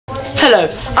Hello,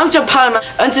 I'm Gianpaolo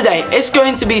and today it's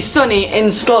going to be sunny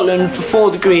in Scotland for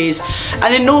 4 degrees,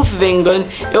 and in north of England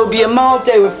it will be a mild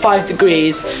day with 5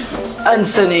 degrees and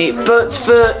sunny, but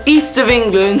for east of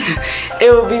England it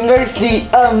will be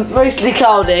mostly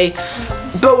cloudy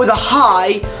but with a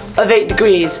high of 8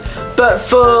 degrees. But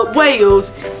for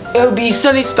Wales it will be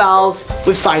sunny spells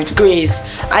with 5 degrees,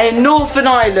 and in Northern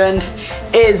Ireland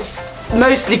is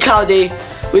mostly cloudy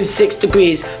with 6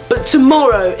 degrees. But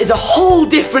tomorrow is a whole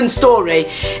different story.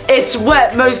 It's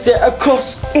wet mostly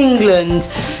across England.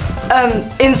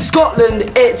 In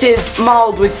Scotland it is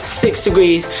mild with 6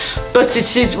 degrees, but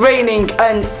it is raining,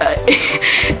 and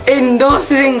in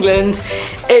North England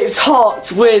it's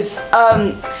hot with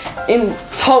 8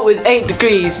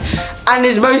 degrees and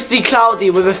is mostly cloudy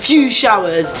with a few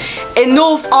showers. In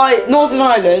Northern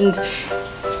Ireland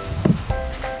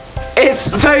it's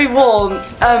very warm,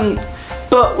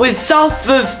 but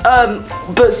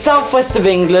southwest of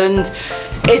England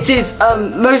it is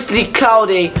mostly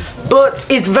cloudy, but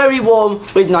it's very warm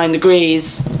with 9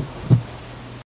 degrees.